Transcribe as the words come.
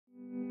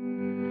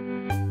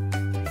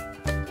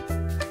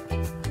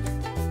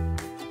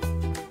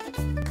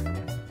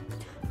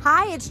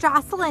Hi, it's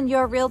Jocelyn,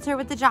 your realtor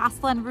with the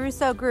Jocelyn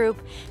Russo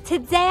Group.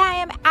 Today I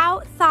am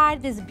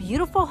outside this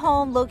beautiful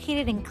home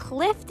located in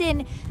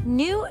Clifton,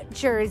 New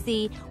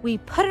Jersey. We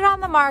put it on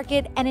the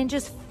market and in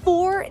just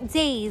 4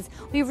 days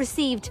we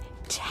received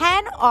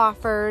 10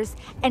 offers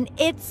and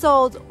it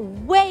sold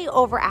way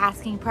over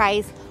asking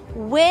price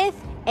with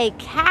a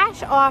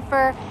cash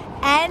offer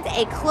and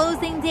a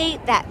closing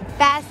date that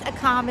best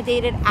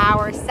accommodated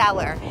our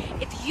seller.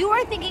 If you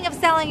are thinking of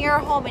selling your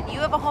home and you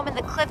have a home in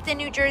the Clifton,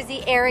 New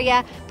Jersey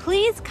area,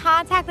 please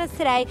contact us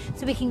today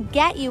so we can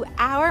get you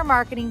our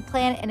marketing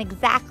plan and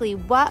exactly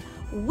what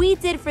we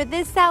did for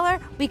this seller,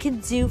 we can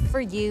do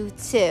for you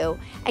too.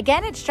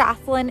 Again, it's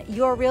Jocelyn,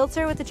 your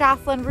realtor with the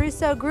Jocelyn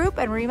Russo Group.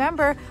 And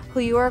remember,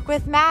 who you work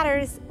with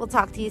matters. We'll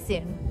talk to you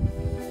soon.